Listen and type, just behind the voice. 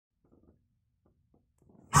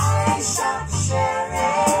shot the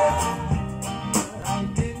sheriff, but I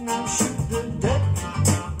did not shoot the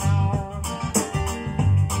deputy.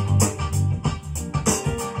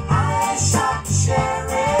 I shot the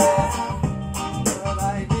sheriff, but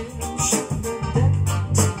I didn't shoot the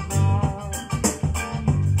deputy.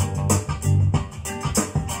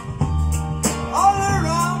 All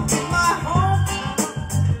around in my home,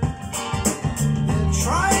 they're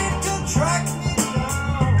trying to track me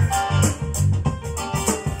down.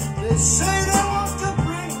 They say they want to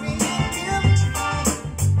bring me guilty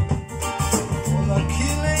for the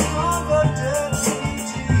killing of a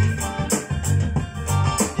deputy,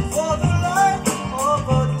 for the life of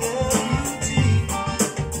a deputy.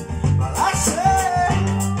 But I say,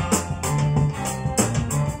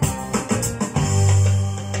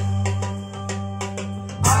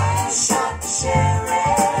 I shot the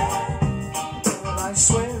sheriff, but I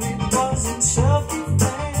swear it was in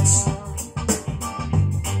self-defense.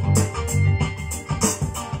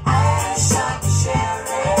 I shot the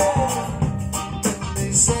sheriff, and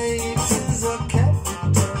they say it is a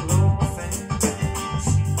capital offense.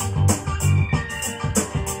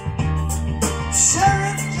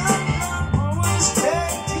 Sheriff John always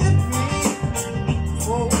hated me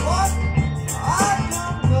for what I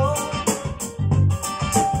don't know.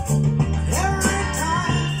 Every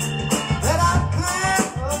time that I plant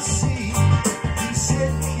a seed, he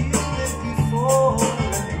said kill it before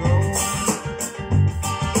it grows.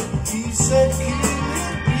 He said kill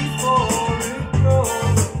it before it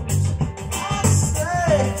grows. I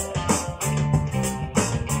say,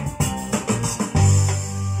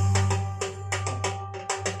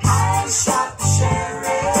 I shot the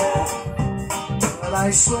sheriff, but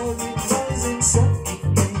I swear it was in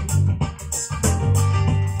self-defense.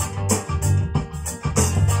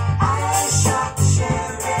 I shot the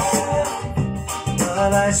sheriff,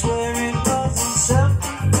 but I swear it was in self-defense.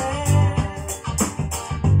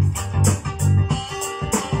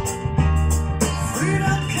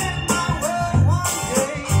 Freedom came my way one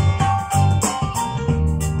day,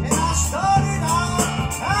 and I started out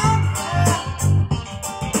there.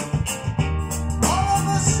 All of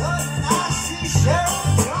a sudden I see Sheriff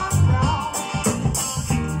John Brown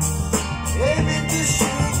aiming to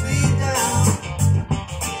shoot me down.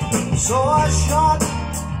 So I shot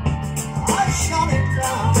it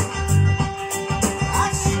down. I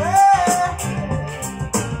swear,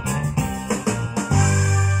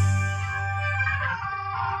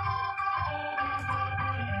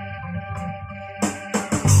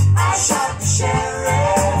 I shot the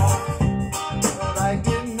sheriff, but I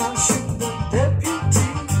did not shoot the deputy.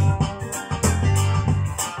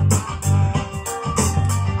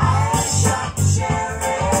 I shot the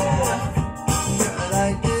sheriff, but I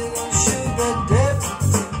didn't shoot the deputy.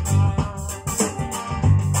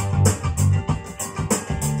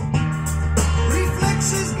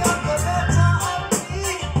 Reflexes got the better of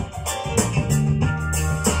me,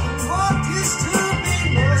 and what is to be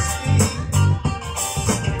must be.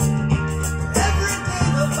 Every day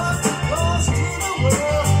the bucket goes to the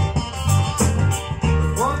world.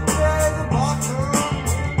 One day the bottom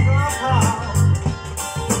will drop out.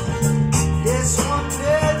 Yes, one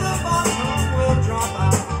day the bottom will drop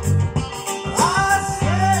out. I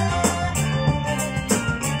say,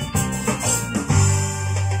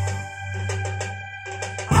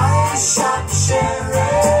 I shot the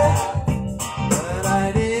sheriff, but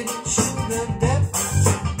I didn't shoot the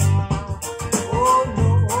deputy. Oh no,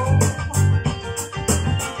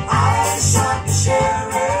 I shot the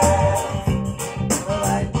sheriff, but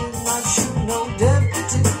I did not shoot no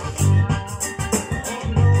deputy. Oh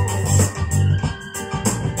no.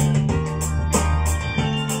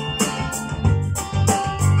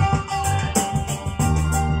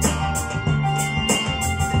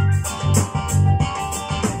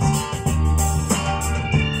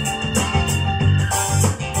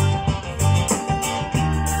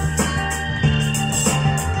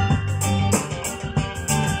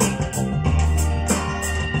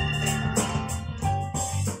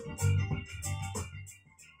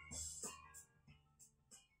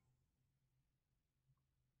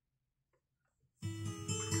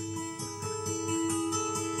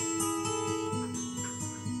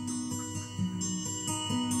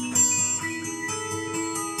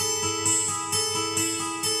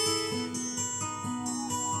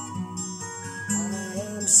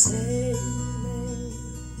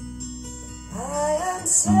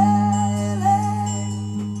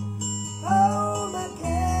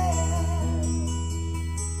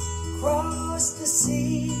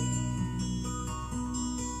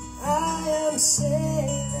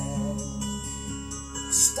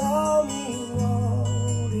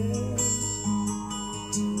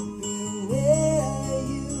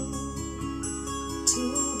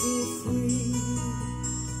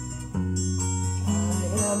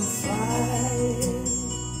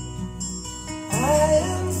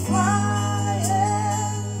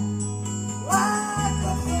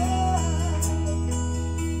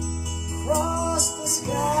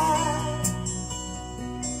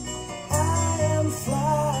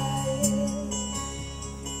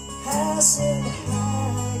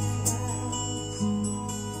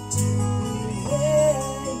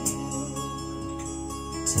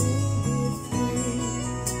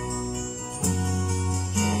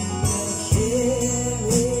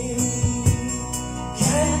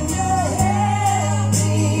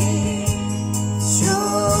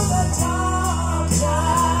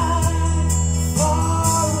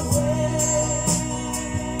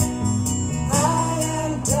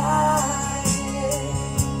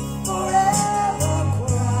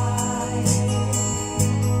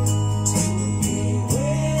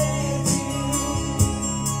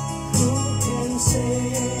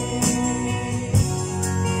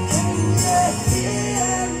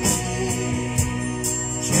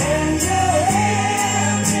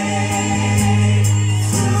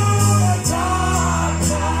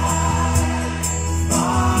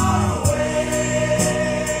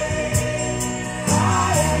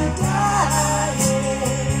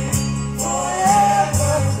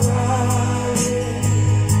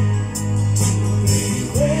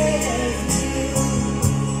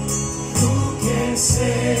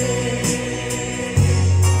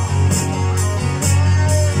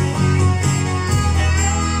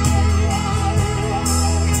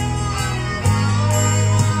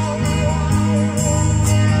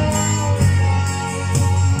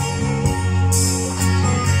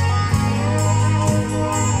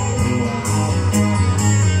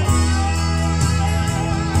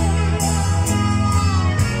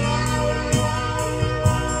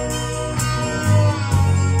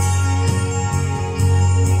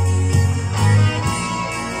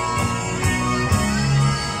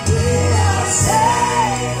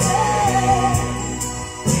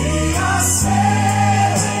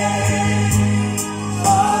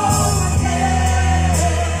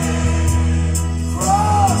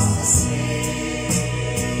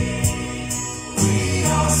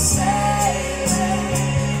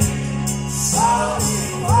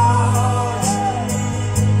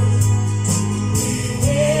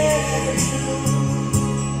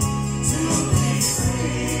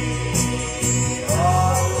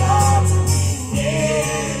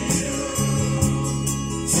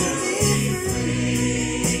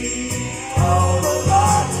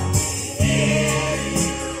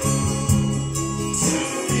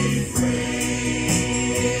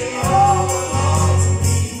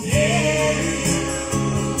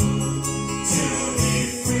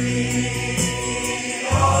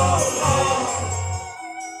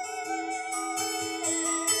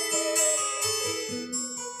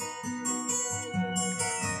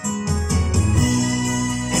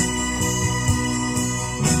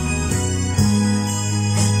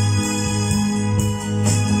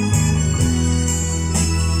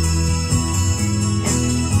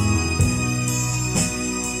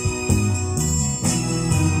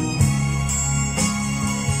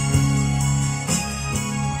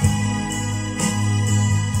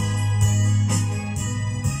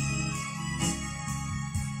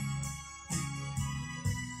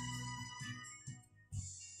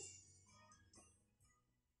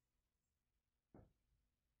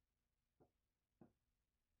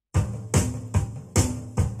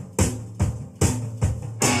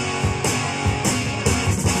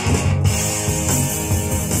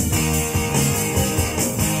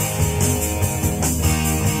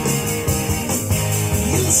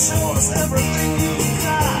 show us everything you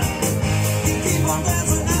got. You keep on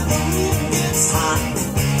dancing and the room gets hot.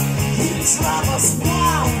 You drive us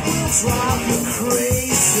wild, we'll drive you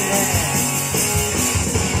crazy.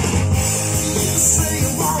 You say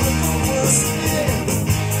you wanna go for a spin.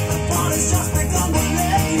 The party's just begun, we'll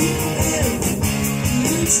let you in.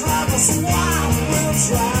 You drive us wild, we'll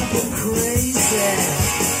drive you crazy.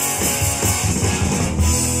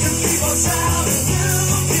 You keep on shouting, you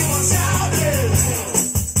keep on shouting.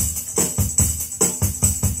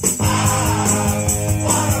 I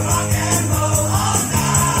wanna rock and roll all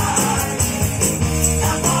night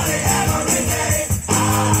and party every day. I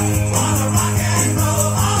wanna rock and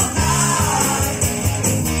roll all night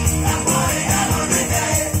and party every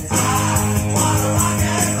day. I wanna rock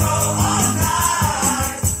and roll all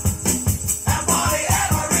night and party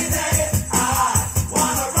every day. I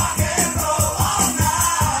wanna rock and roll all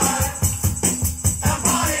night and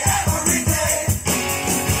party every day.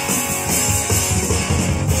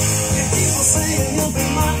 You keep on saying you'll be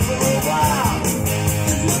mine for a while.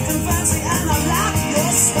 You're looking fancy and I like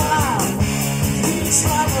your style. You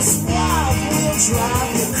drive us wild, we'll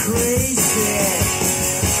drive you crazy.